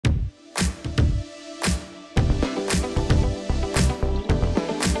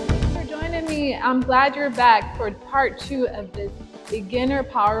Hey, I'm glad you're back for part 2 of this beginner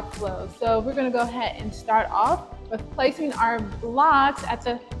power flow. So we're going to go ahead and start off with placing our blocks at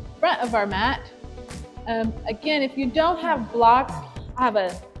the front of our mat. Again, if you don't have blocks, I have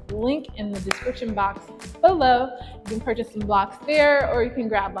a link in the description box below. You can purchase some blocks there, or you can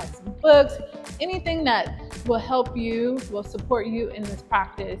grab like some books, anything that will help you, will support you in this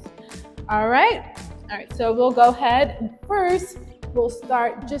practice. All right, so we'll go ahead and first we'll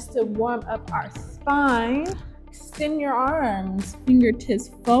start just to warm up our spine. Extend your arms,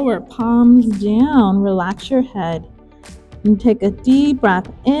 fingertips forward, palms down, relax your head. And take a deep breath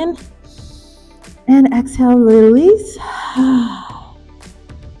in and exhale, release.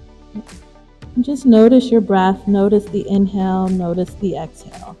 Just notice your breath, notice the inhale, notice the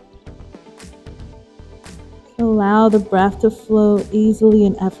exhale. Allow the breath to flow easily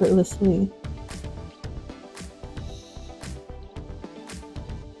and effortlessly.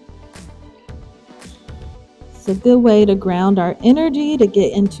 It's a good way to ground our energy, to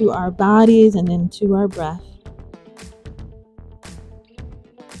get into our bodies and into our breath.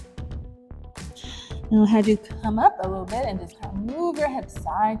 Now I'll have you come up a little bit and just kind of move your hips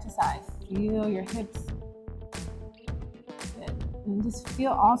side to side. Feel your hips. Good. And just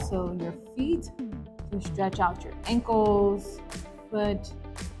feel also your feet. So stretch out your ankles, foot.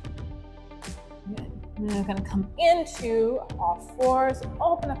 Good. And then we're going to come into all fours,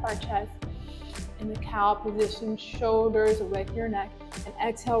 open up our chest. In the cow position, shoulders away from your neck, and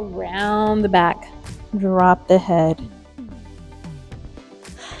exhale, round the back, drop the head.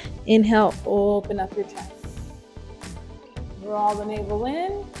 Inhale, open up your chest. Draw the navel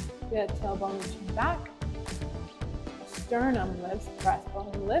in, good, tailbone reaching back. Sternum lifts,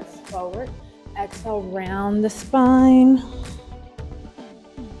 breastbone lifts forward. Exhale, round the spine.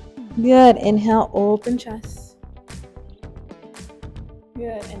 Good, inhale, open chest.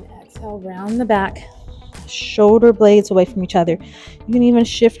 Good, and exhale, round the back, shoulder blades away from each other. You can even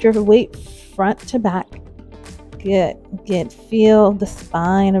shift your weight front to back. Good, good. Feel the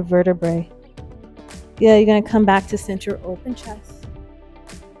spine of vertebrae. Good, you're going to come back to center, open chest.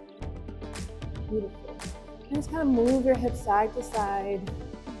 Beautiful. And just kind of move your hips side to side,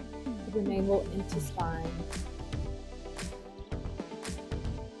 with your navel into spine.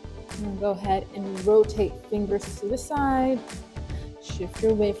 And go ahead and rotate fingers to the side. Shift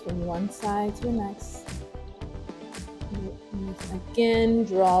your weight from one side to the next. And again,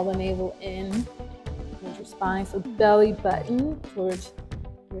 draw the navel in towards your spine. So belly button towards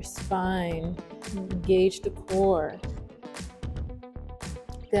your spine. Engage the core.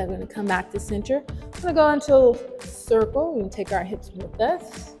 Then we're going to come back to center. We're going to go into a circle. We can take our hips with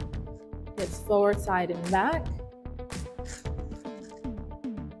us. Hips forward, side, and back.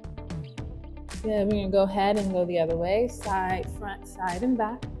 Good, we're going to go ahead and go the other way, side, front, side, and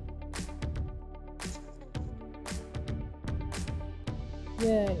back.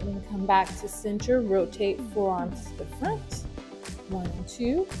 Good, we're going to come back to center, rotate forearms to the front. 1 and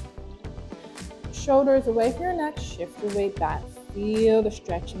 2. Shoulders away from your neck, shift your weight back. Feel the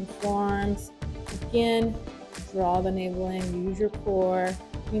stretching forearms. Again, draw the navel in, use your core.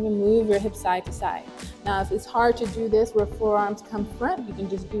 Even move your hips side to side. Now, if it's hard to do this where forearms come front, you can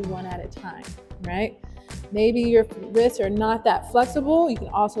just do one at a time. Right? Maybe your wrists are not that flexible. You can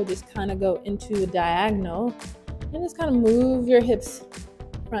also just kind of go into a diagonal and just kind of move your hips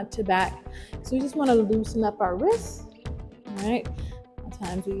front to back. So we just want to loosen up our wrists. All right?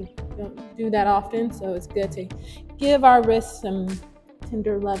 Sometimes we don't do that often, so it's good to give our wrists some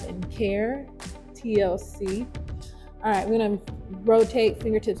tender love and care, TLC. All right, we're going to rotate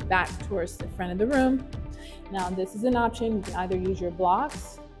fingertips back towards the front of the room. Now, this is an option. You can either use your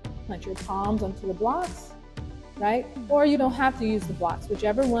blocks, plant your palms onto the blocks, right? Or you don't have to use the blocks,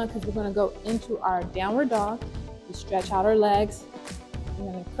 whichever one, because we're going to go into our downward dog. You stretch out our legs.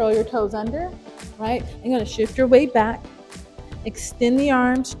 You're going to curl your toes under, right? You're going to shift your weight back. Extend the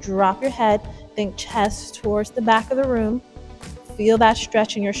arms, drop your head. Think chest towards the back of the room. Feel that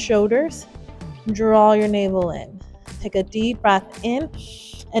stretch in your shoulders. Draw your navel in. Take a deep breath in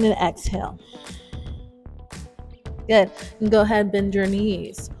and an exhale. Good. And go ahead and bend your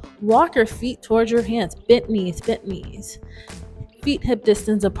knees. Walk your feet towards your hands. Bent knees, bent knees. Feet hip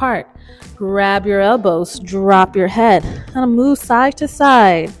distance apart. Grab your elbows. Drop your head. Kind of move side to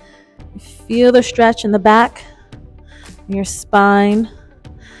side. Feel the stretch in the back, your spine.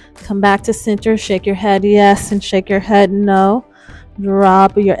 Come back to center. Shake your head yes and shake your head no.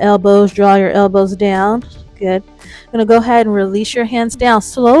 Drop your elbows. Draw your elbows down. Good. I'm going to go ahead and release your hands down.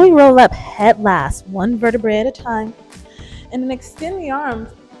 Slowly roll up head last, one vertebrae at a time. And then extend the arms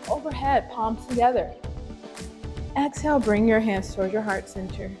overhead, palms together. Exhale, bring your hands towards your heart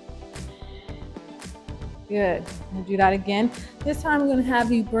center. Good. We'll do that again. This time I'm going to have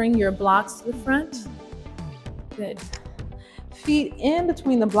you bring your blocks to the front. Good. Feet in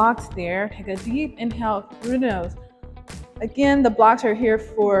between the blocks there. Take a deep inhale through the nose. Again, the blocks are here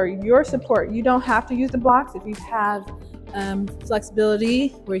for your support. You don't have to use the blocks. If you have flexibility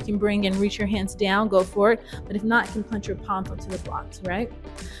where you can bring and reach your hands down, go for it. But if not, you can punch your palms onto the blocks, right?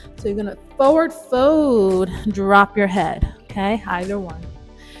 So you're gonna forward fold, drop your head, okay? Either one.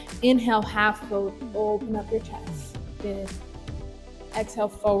 Inhale, half fold, open up your chest. Good. Exhale,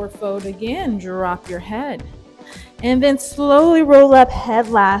 forward fold again, drop your head. And then slowly roll up head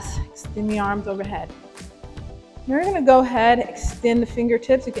last, extend the arms overhead. You're gonna go ahead, extend the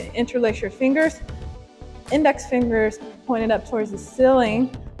fingertips. You can interlace your fingers. Index fingers pointed up towards the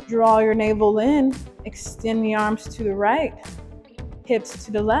ceiling. Draw your navel in. Extend the arms to the right. Hips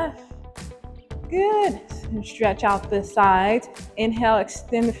to the left. Good. And stretch out the sides. Inhale,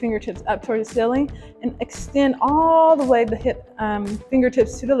 extend the fingertips up towards the ceiling. And extend all the way the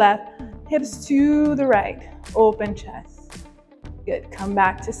fingertips to the left. Hips to the right. Open chest. Good. Come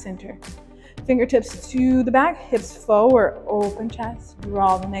back to center. Fingertips to the back, hips forward, open chest,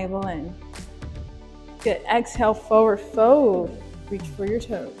 draw the navel in. Good, exhale, forward fold, reach for your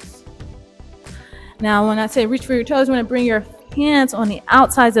toes. Now, when I say reach for your toes, you want to bring your hands on the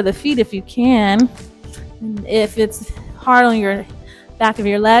outsides of the feet if you can. And if it's hard on your back of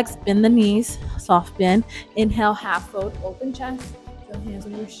your legs, bend the knees, soft bend. Inhale, half fold, open chest. So hands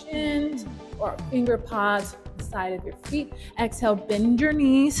on your shins or finger pads the side of your feet. Exhale, bend your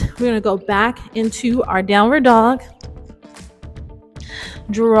knees. We're going to go back into our downward dog.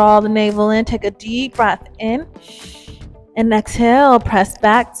 Draw the navel in. Take a deep breath in. And exhale, press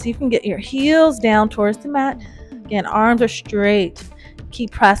back so you can get your heels down towards the mat. Again, arms are straight.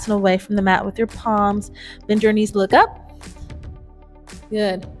 Keep pressing away from the mat with your palms. Bend your knees, look up.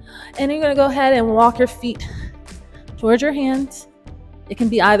 Good. And you're going to go ahead and walk your feet towards your hands. It can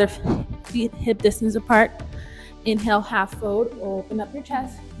be either feet hip distance apart. Inhale, half fold, open up your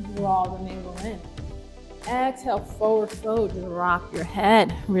chest, draw the navel in. Exhale, forward fold, drop your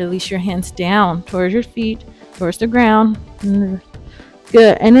head. Release your hands down towards your feet, towards the ground.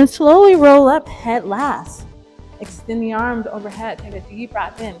 Good. And then slowly roll up, head last. Extend the arms overhead. Take a deep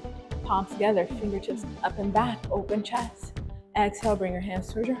breath in. Palms together, fingertips up and back, open chest. Exhale, bring your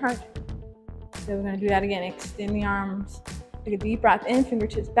hands towards your heart. So we're going to do that again. Extend the arms. Take a deep breath in,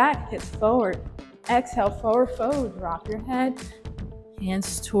 fingertips back, hips forward. Exhale, forward fold, drop your head.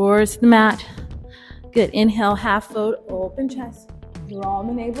 Hands towards the mat. Good. Inhale, half fold, open chest. Draw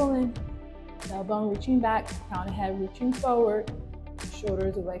the navel in. Tailbone reaching back, crown of head reaching forward.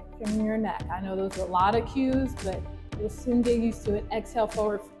 Shoulders away from your neck. I know those are a lot of cues, but you'll soon get used to it. Exhale,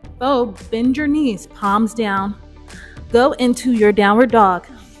 forward fold, bend your knees, palms down. Go into your downward dog.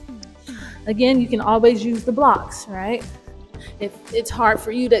 Again, you can always use the blocks, right? If it's hard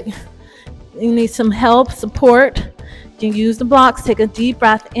for you you need some help, support, you can use the blocks. Take a deep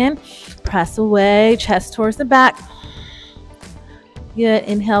breath in, press away, chest towards the back. Good.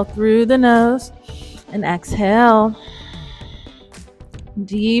 Inhale through the nose and exhale.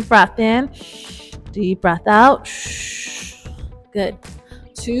 Deep breath in, deep breath out. Good.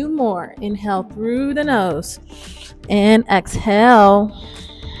 2 more. Inhale through the nose and exhale.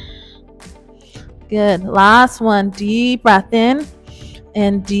 Good. Last one. Deep breath in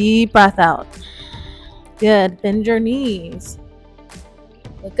and deep breath out. Good. Bend your knees.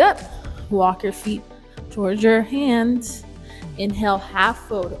 Look up. Walk your feet towards your hands. Inhale, half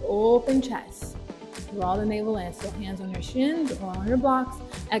fold, open chest. Draw the navel in. So hands on your shins or on your blocks.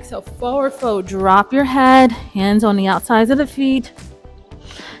 Exhale, forward fold. Drop your head. Hands on the outsides of the feet.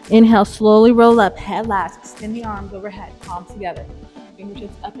 Inhale, slowly roll up. Head last. Extend the arms overhead. Palms together.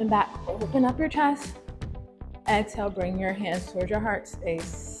 Fingertips up and back. Open up your chest. Exhale, bring your hands towards your heart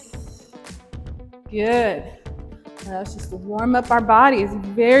space. Good. Let's just warm up our bodies.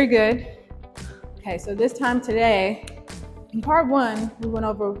 Very good. Okay, so this time today, in part 1, we went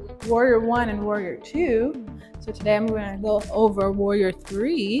over Warrior 1 and Warrior 2. So today I'm going to go over Warrior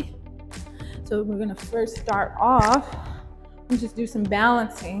 3. So we're going to first start off and just do some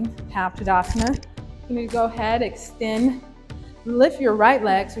balancing, Tadasana. You need to go ahead, extend, lift your right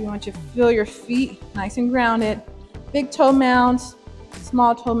leg. So you want you to feel your feet nice and grounded. Big toe mounds,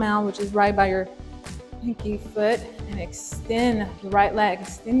 small toe mound, which is right by your pinky foot, and extend the right leg.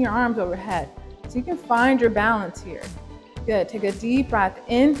 Extend your arms overhead so you can find your balance here. Good. Take a deep breath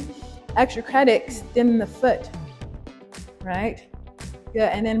in. Extra credit, extend the foot. Right? Good.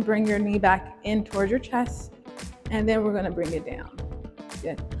 And then bring your knee back in towards your chest. And then we're going to bring it down.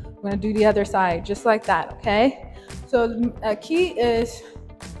 Good. We're going to do the other side just like that. Okay? So a key is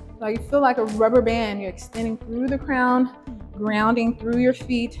Like you feel like a rubber band. You're extending through the crown, grounding through your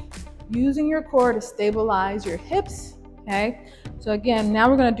feet, using your core to stabilize your hips, okay? So again, now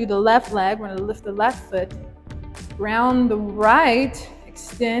we're gonna do the left leg. We're gonna lift the left foot, ground the right,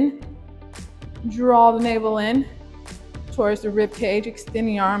 extend, draw the navel in towards the rib cage, extend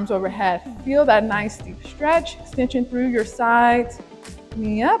the arms overhead. Feel that nice deep stretch, extension through your sides,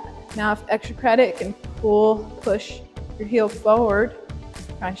 knee up. Now if extra credit, it can push your heel forward.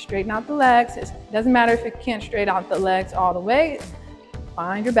 Try to straighten out the legs. It doesn't matter if it can't straighten out the legs all the way.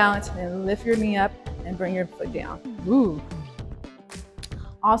 Find your balance and then lift your knee up and bring your foot down. Ooh.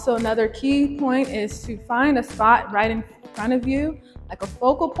 Also, another key point is to find a spot right in front of you, like a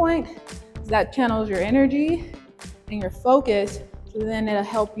focal point, that channels your energy and your focus, so then it'll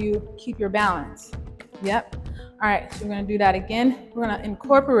help you keep your balance. Yep. All right, so we're gonna do that again. We're gonna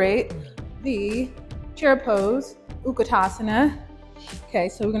incorporate the chair pose, Utkatasana. Okay,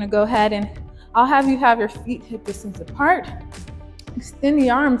 so we're gonna go ahead and I'll have you have your feet hip distance apart. Extend the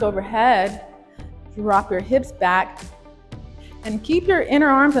arms overhead, drop your hips back, and keep your inner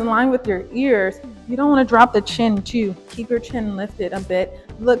arms in line with your ears. You don't want to drop the chin too. Keep your chin lifted a bit.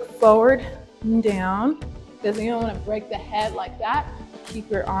 Look forward and down, because you don't want to break the head like that. Keep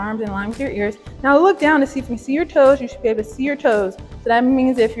your arms in line with your ears. Now look down to see if you can see your toes. You should be able to see your toes. So that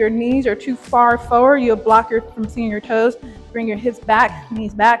means if your knees are too far forward, you'll block from seeing your toes. Bring your hips back,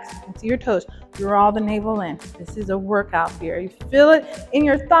 knees back, so you can see your toes. Draw the navel in. This is a workout here. You feel it in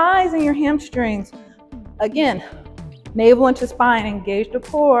your thighs and your hamstrings. Again, navel into spine, engage the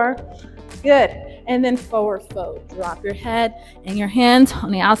core. Good. And then forward fold. Drop your head and your hands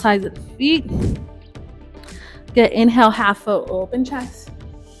on the outsides of the feet. Good. Inhale, half fold, open chest.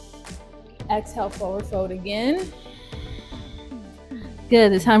 Exhale, forward fold again.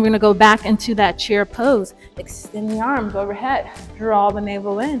 Good. This time we're going to go back into that chair pose. Extend the arms overhead. Draw the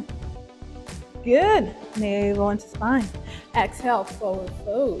navel in. Good. Navel into spine. Exhale, forward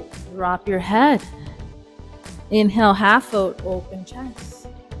fold. Drop your head. Inhale, half fold, open chest.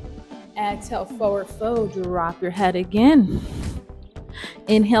 Exhale, forward fold, drop your head again.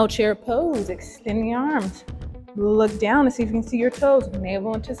 Inhale, chair pose, extend the arms. Look down to see if you can see your toes.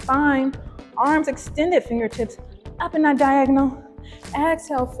 Navel into spine. Arms extended, fingertips up in that diagonal.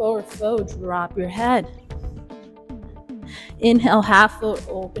 Exhale, forward fold, drop your head. Inhale, half fold,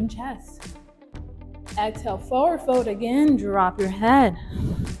 open chest. Exhale, forward fold again, drop your head.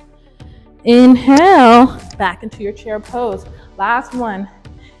 Inhale, back into your chair pose. Last one.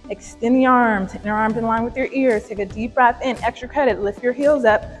 Extend the arms, inner arms in line with your ears. Take a deep breath in, extra credit. Lift your heels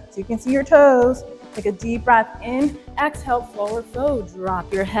up so you can see your toes. Take a deep breath in, exhale, forward fold,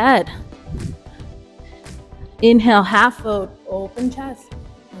 drop your head. Inhale, half fold, open chest.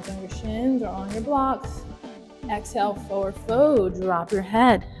 Hands on your shins or on your blocks. Exhale, forward fold, drop your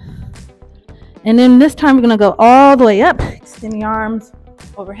head. And then this time we're gonna go all the way up. Extend the arms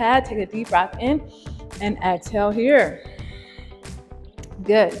overhead, take a deep breath in, and exhale here.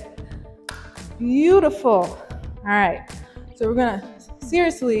 Good. Beautiful. All right, so we're gonna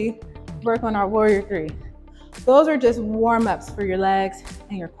seriously work on our warrior three. Those are just warm-ups for your legs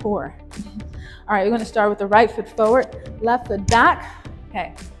and your core. All right, we're gonna start with the right foot forward, left foot back.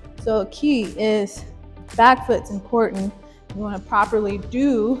 Okay, so key is back foot's important. You wanna properly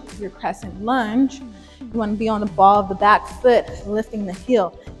do your crescent lunge. You want to be on the ball of the back foot, lifting the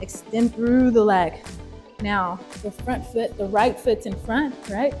heel. Extend through the leg. Now, the front foot, the right foot's in front,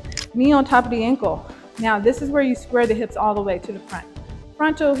 right? Knee on top of the ankle. Now, this is where you square the hips all the way to the front.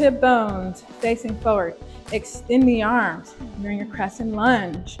 Frontal hip bones facing forward. Extend the arms. You're in your crescent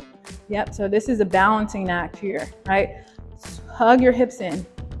lunge. Yep, so this is a balancing act here, right? Hug your hips in.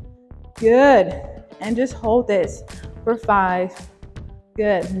 Good. And just hold this for 5.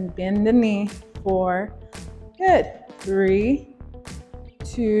 Good. And bend the knee. 4. Good. 3,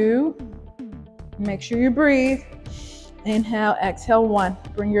 2. Make sure you breathe. Inhale, exhale, 1.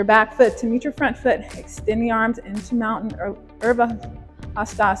 Bring your back foot to meet your front foot. Extend the arms into mountain or Urdhva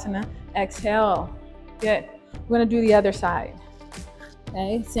Hastasana. Exhale. Good. We're going to do the other side.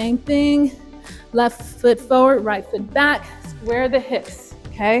 Okay, same thing. Left foot forward, right foot back. Square the hips.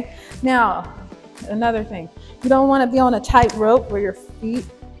 Okay. Now, another thing. You don't want to be on a tight rope where your feet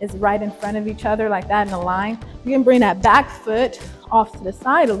is right in front of each other like that in a line. You can bring that back foot off to the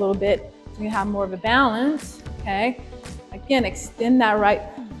side a little bit so you have more of a balance. Okay. Again, extend that right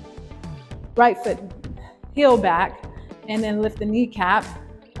foot heel back and then lift the kneecap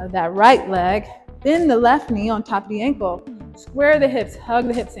of that right leg. Then the left knee on top of the ankle. Square the hips, hug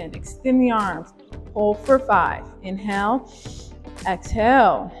the hips in, extend the arms. Hold for 5. Inhale,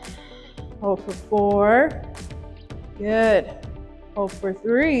 exhale. Hold for 4. Good. hold for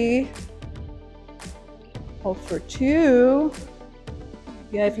 3, hold for 2.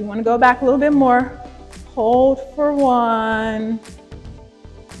 Yeah, if you want to go back a little bit more, hold for 1.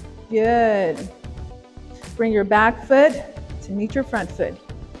 Good. Bring your back foot to meet your front foot.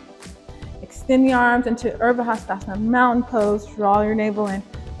 Extend the arms into Urdhva Hastasana, mountain pose. Draw your navel in.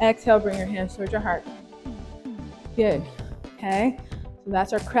 Exhale, bring your hands towards your heart. Good. Okay, so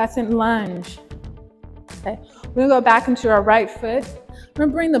that's our crescent lunge. Okay, we're gonna go back into our right foot. I'm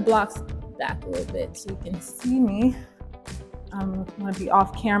gonna bring the blocks back a little bit so you can see me. I'm gonna be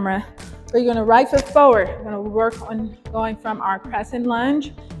off camera. So you're gonna right foot forward. We're gonna work on going from our crescent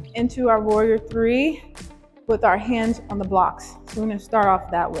lunge into our warrior 3 with our hands on the blocks. So we're gonna start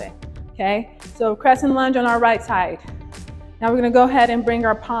off that way. Okay, so crescent lunge on our right side. Now we're gonna go ahead and bring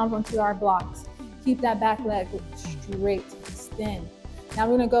our palms onto our blocks. Keep that back leg straight, extend. Now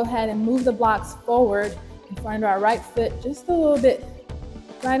we're gonna go ahead and move the blocks forward in front of our right foot, just a little bit,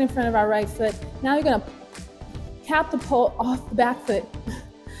 right in front of our right foot. Now you're gonna catapult off the back foot.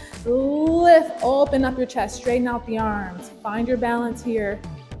 Lift, open up your chest, straighten out the arms. Find your balance here.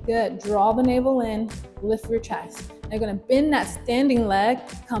 Good, draw the navel in, lift your chest. Now you're gonna bend that standing leg,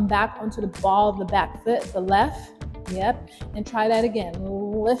 come back onto the ball of the back foot, the left. Yep, and try that again.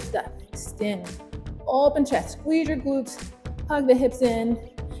 Lift up, extend, open chest, squeeze your glutes, hug the hips in,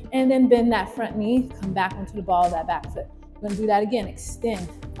 and then bend that front knee, come back onto the ball of that back foot. We're gonna do that again, extend,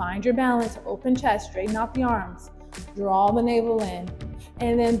 find your balance, open chest, straighten out the arms, draw the navel in,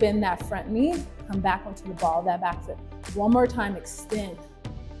 and then bend that front knee, come back onto the ball of that back foot. One more time, extend,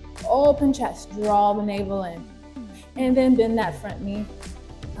 open chest, draw the navel in, and then bend that front knee,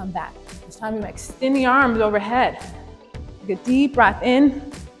 come back. This time you're gonna extend the arms overhead. Take a deep breath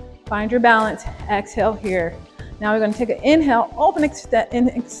in, find your balance, exhale here. Now we're gonna take an inhale, open, extend, and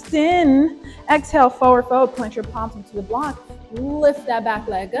extend. Exhale, forward fold, plant your palms into the block. Lift that back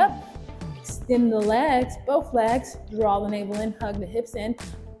leg up, extend the legs, both legs, draw the navel in, hug the hips in.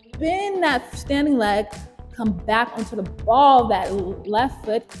 Bend that standing leg, come back onto the ball of that left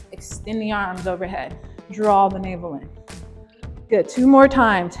foot, extend the arms overhead, draw the navel in. Good, 2 more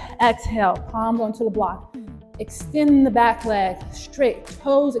times. Exhale, palms onto the block. Extend the back leg, straight,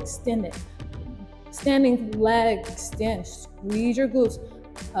 toes extended. Standing leg, extend, squeeze your glutes,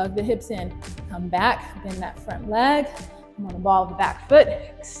 hug the hips in. Come back, bend that front leg, come on the ball of the back foot,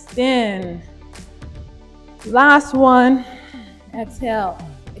 extend. Last one, exhale,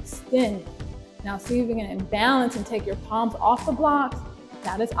 extend. Now see if you can balance and take your palms off the blocks.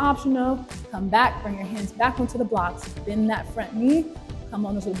 That is optional. Come back, bring your hands back onto the blocks. Bend that front knee. Come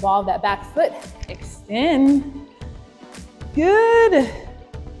on to the ball of that back foot. Extend. Good.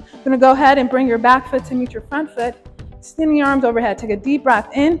 You're gonna go ahead and bring your back foot to meet your front foot. Extend the arms overhead. Take a deep breath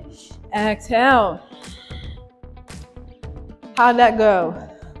in. Exhale. How'd that go?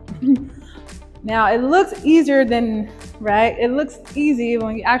 Now it looks easier than, right? It looks easy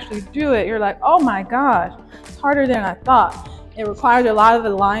when you actually do it. You're like, oh my gosh, it's harder than I thought. It requires a lot of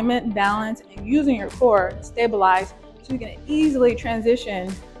alignment, balance, and using your core to stabilize so you can easily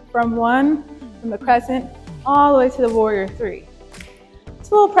transition from the crescent, all the way to the warrior 3. It's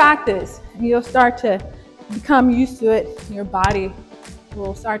a little practice, and you'll start to become used to it. Your body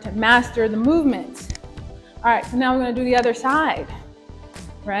will start to master the movements. All right, so now we're gonna do the other side,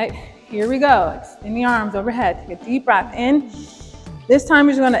 right? Here we go, extend the arms overhead. Take a deep breath in. This time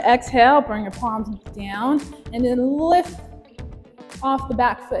you're just gonna exhale, bring your palms down, and then lift off the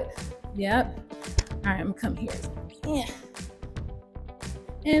back foot. Yep. All right, I'm gonna come here. Yeah.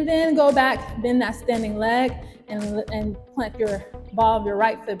 And then go back, bend that standing leg, and plant your ball of your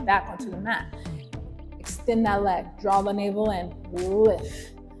right foot back onto the mat. Extend that leg, draw the navel in,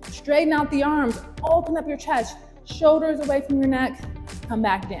 lift. Straighten out the arms, open up your chest, shoulders away from your neck, come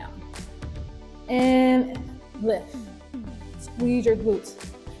back down. And lift. Squeeze your glutes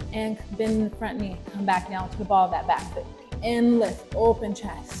and bend the front knee, come back down to the ball of that back foot. And lift, open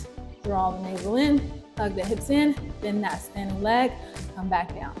chest, draw the navel in, hug the hips in, bend that standing leg, come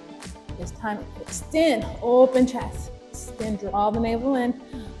back down. This time extend, open chest, extend, draw the navel in,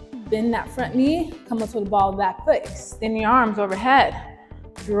 bend that front knee, come up to the ball of that foot, extend the arms overhead,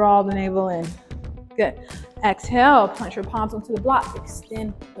 draw the navel in. Good. Exhale, plant your palms onto the block,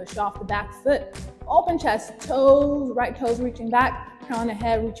 extend, push off the back foot, open chest, toes, right toes reaching back, crown of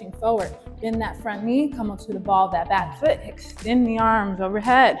head reaching forward. Bend that front knee, come onto the ball of that back foot, extend the arms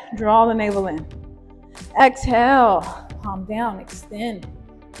overhead, draw the navel in. Exhale, palm down, extend,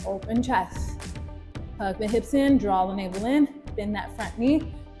 open chest. Hug the hips in, draw the navel in, bend that front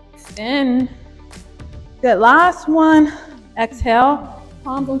knee, extend. Good, last one. Exhale,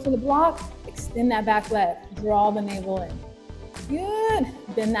 palms onto the block, extend that back leg, draw the navel in. Good.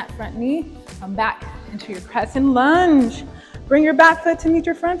 Bend that front knee. Come back into your crescent lunge. Bring your back foot to meet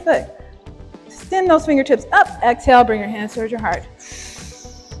your front foot. Extend those fingertips up. Exhale, bring your hands towards your heart.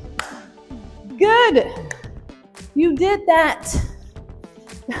 Good. You did that.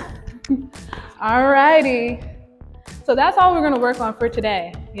 All righty. So that's all we're going to work on for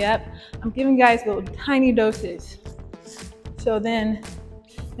today. Yep. I'm giving you guys little tiny doses. So then,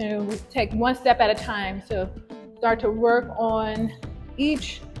 we take one step at a time. So start to work on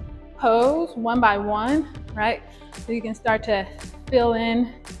each pose one by one, right? So you can start to fill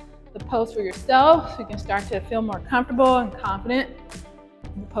in the pose for yourself. So you can start to feel more comfortable and confident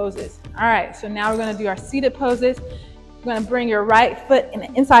in the poses. All right, so now we're gonna do our seated poses. You're gonna bring your right foot in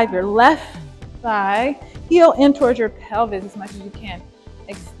the inside of your left thigh, heel in towards your pelvis as much as you can.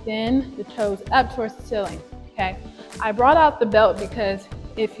 Extend the toes up towards the ceiling, okay? I brought out the belt because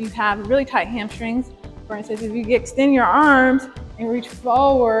if you have really tight hamstrings, for instance, if you extend your arms and reach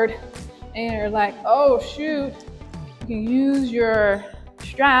forward and you're like, oh shoot, you can use your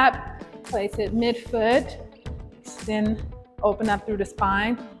strap, place it mid-foot, extend, open up through the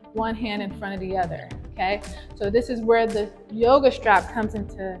spine, one hand in front of the other, okay? So this is where the yoga strap comes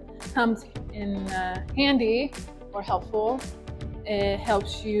in handy or helpful. It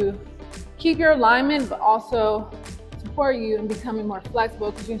helps you keep your alignment, but also support you in becoming more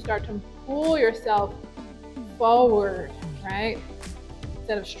flexible because you can start to pull yourself forward, right?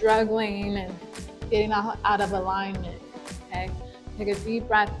 Instead of struggling and getting out of alignment, okay? Take a deep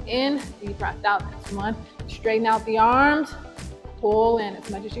breath in, deep breath out. That's one. Straighten out the arms, pull in as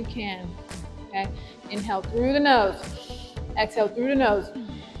much as you can, okay? Inhale through the nose, exhale through the nose.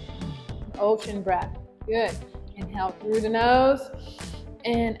 Ocean breath, good. Inhale through the nose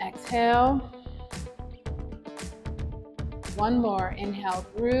and exhale. One more, inhale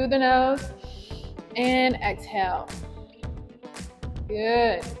through the nose and exhale.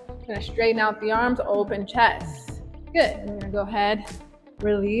 Good. I'm gonna straighten out the arms, open chest. Good. And we're gonna go ahead,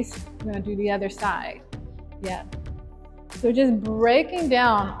 release. We're gonna do the other side. Yeah. So just breaking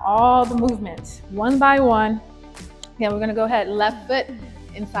down all the movements one by one. Yeah, we're gonna go ahead, left foot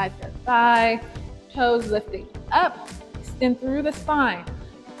inside the thigh, toes lifting up, extend through the spine.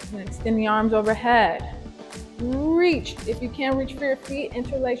 We're gonna extend the arms overhead. Reach. If you can't reach for your feet,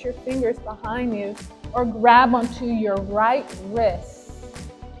 interlace your fingers behind you or grab onto your right wrist.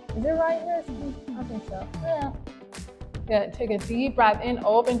 Is it right wrist? I think so. Yeah. Good. Take a deep breath in,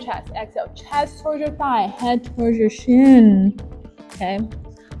 open chest. Exhale, chest towards your thigh, head towards your shin. Okay.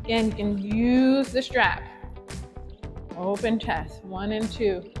 Again, you can use the strap. Open chest, 1 and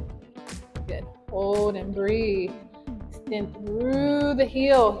 2. Good. Hold and breathe. Extend through the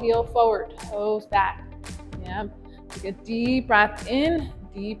heel, heel forward, toes back. Yeah. Take a deep breath in,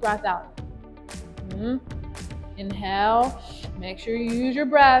 deep breath out. Inhale. Make sure you use your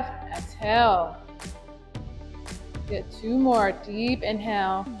breath. Exhale. Good. 2 more. Deep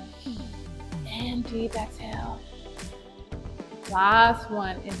inhale and deep exhale. Last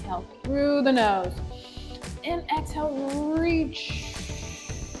one. Inhale through the nose and exhale. Reach.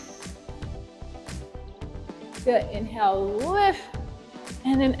 Good. Inhale, lift,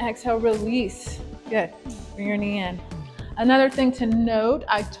 and then exhale, release. Good. Bring your knee in. Another thing to note,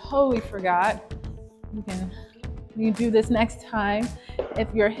 I totally forgot. You do this next time.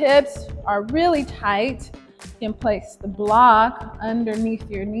 If your hips are really tight, you can place the block underneath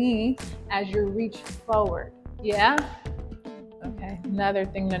your knee as you reach forward. Yeah? Okay, another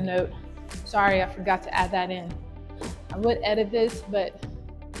thing to note. Sorry, I forgot to add that in. I would edit this, but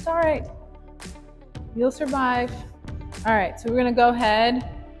it's all right. You'll survive. All right, so we're gonna go ahead.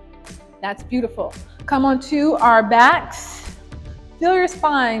 That's beautiful. Come onto our backs. Feel your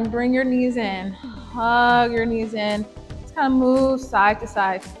spine, bring your knees in. Hug your knees in. Just kind of move side to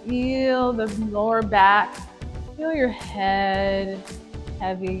side. Feel the lower back. Feel your head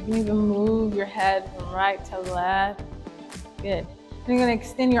heavy. You can even move your head from right to left. Good. And you're gonna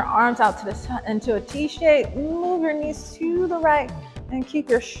extend your arms out to the side into a T shape. Move your knees to the right and keep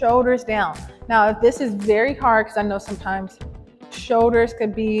your shoulders down. Now, if this is very hard, because I know sometimes shoulders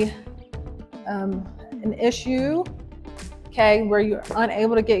could be an issue, okay, where you're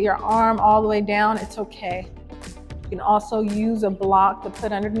unable to get your arm all the way down, it's okay. You can also use a block to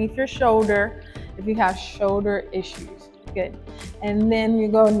put underneath your shoulder if you have shoulder issues. Good. And then you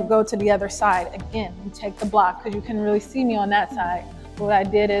go to the other side. Again, you take the block because you can really see me on that side. What I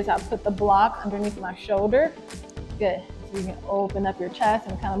did is I put the block underneath my shoulder. Good. So you can open up your chest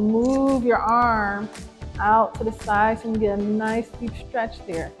and kind of move your arm out to the side so you can get a nice deep stretch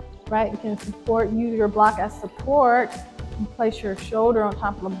there, right? You can use your block as support and place your shoulder on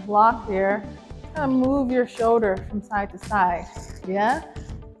top of the block there Kind of move your shoulder from side to side. Yeah?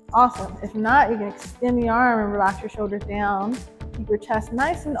 Awesome. If not, you can extend the arm and relax your shoulders down. Keep your chest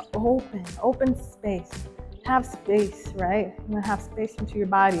nice and open space. Have space, right? You want to have space into your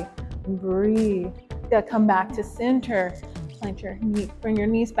body. And breathe. You gotta come back to center. Plant your knee, bring your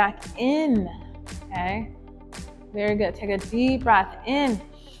knees back in. Okay? Very good. Take a deep breath in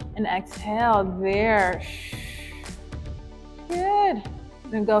and exhale there. Good.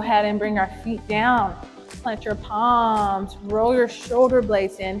 Then go ahead and bring our feet down. Plant your palms, roll your shoulder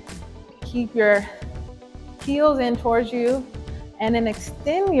blades in. Keep your heels in towards you. And then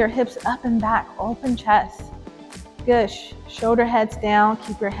extend your hips up and back, open chest. Good, shoulder heads down,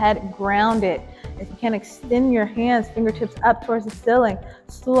 keep your head grounded. If you can, extend your hands, fingertips up towards the ceiling.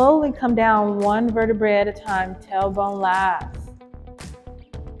 Slowly come down one vertebrae at a time, tailbone last.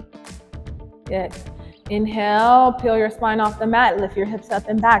 Good. Inhale, peel your spine off the mat, lift your hips up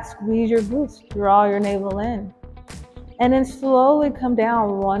and back, squeeze your glutes, draw your navel in. And then slowly come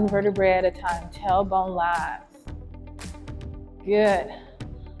down one vertebrae at a time, tailbone last. Good.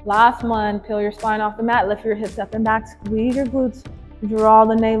 Last one, peel your spine off the mat, lift your hips up and back, squeeze your glutes, draw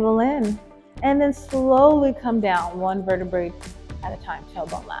the navel in. And then slowly come down one vertebrae at a time,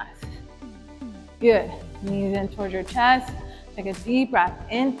 tailbone last. Good. Knees in towards your chest. Take a deep breath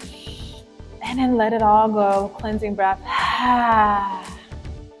in. And then let it all go. Cleansing breath.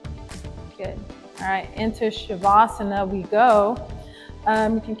 Good. All right, into Shavasana we go.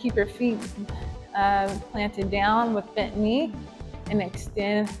 You can keep your feet planted down with bent knee and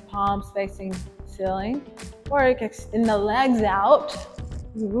extend palms facing ceiling. Or you can extend the legs out.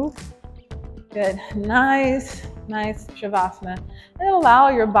 Ooh. Good. Nice Shavasana. And allow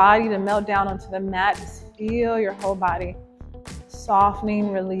your body to melt down onto the mat. Just feel your whole body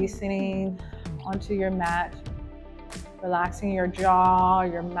softening, releasing onto your mat. Relaxing your jaw,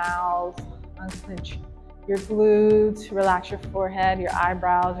 your mouth, unclench your glutes, relax your forehead, your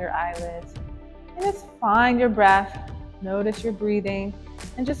eyebrows, your eyelids. And just find your breath. Notice your breathing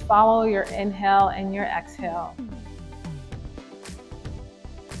and just follow your inhale and your exhale.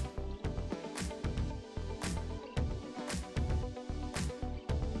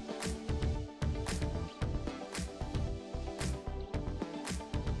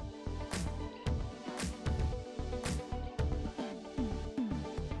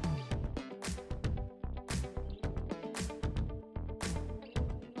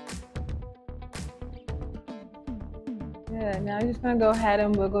 Good. Now you're just going to go ahead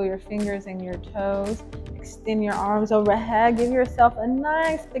and wiggle your fingers and your toes. Extend your arms overhead. Give yourself a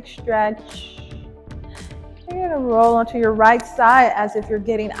nice big stretch. You're going to roll onto your right side as if you're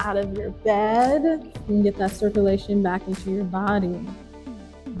getting out of your bed. You can get that circulation back into your body.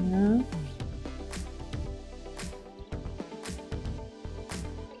 Yeah.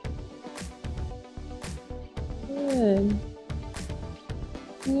 Good.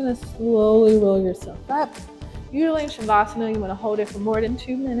 You're going to slowly roll yourself up. Usually in Shavasana, you want to hold it for more than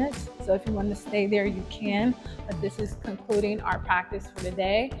 2 minutes. So if you want to stay there, you can. But this is concluding our practice for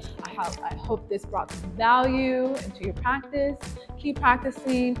today. I hope this brought some value into your practice. Keep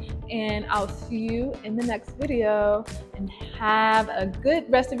practicing, and I'll see you in the next video. And have a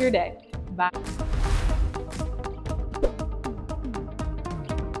good rest of your day. Bye.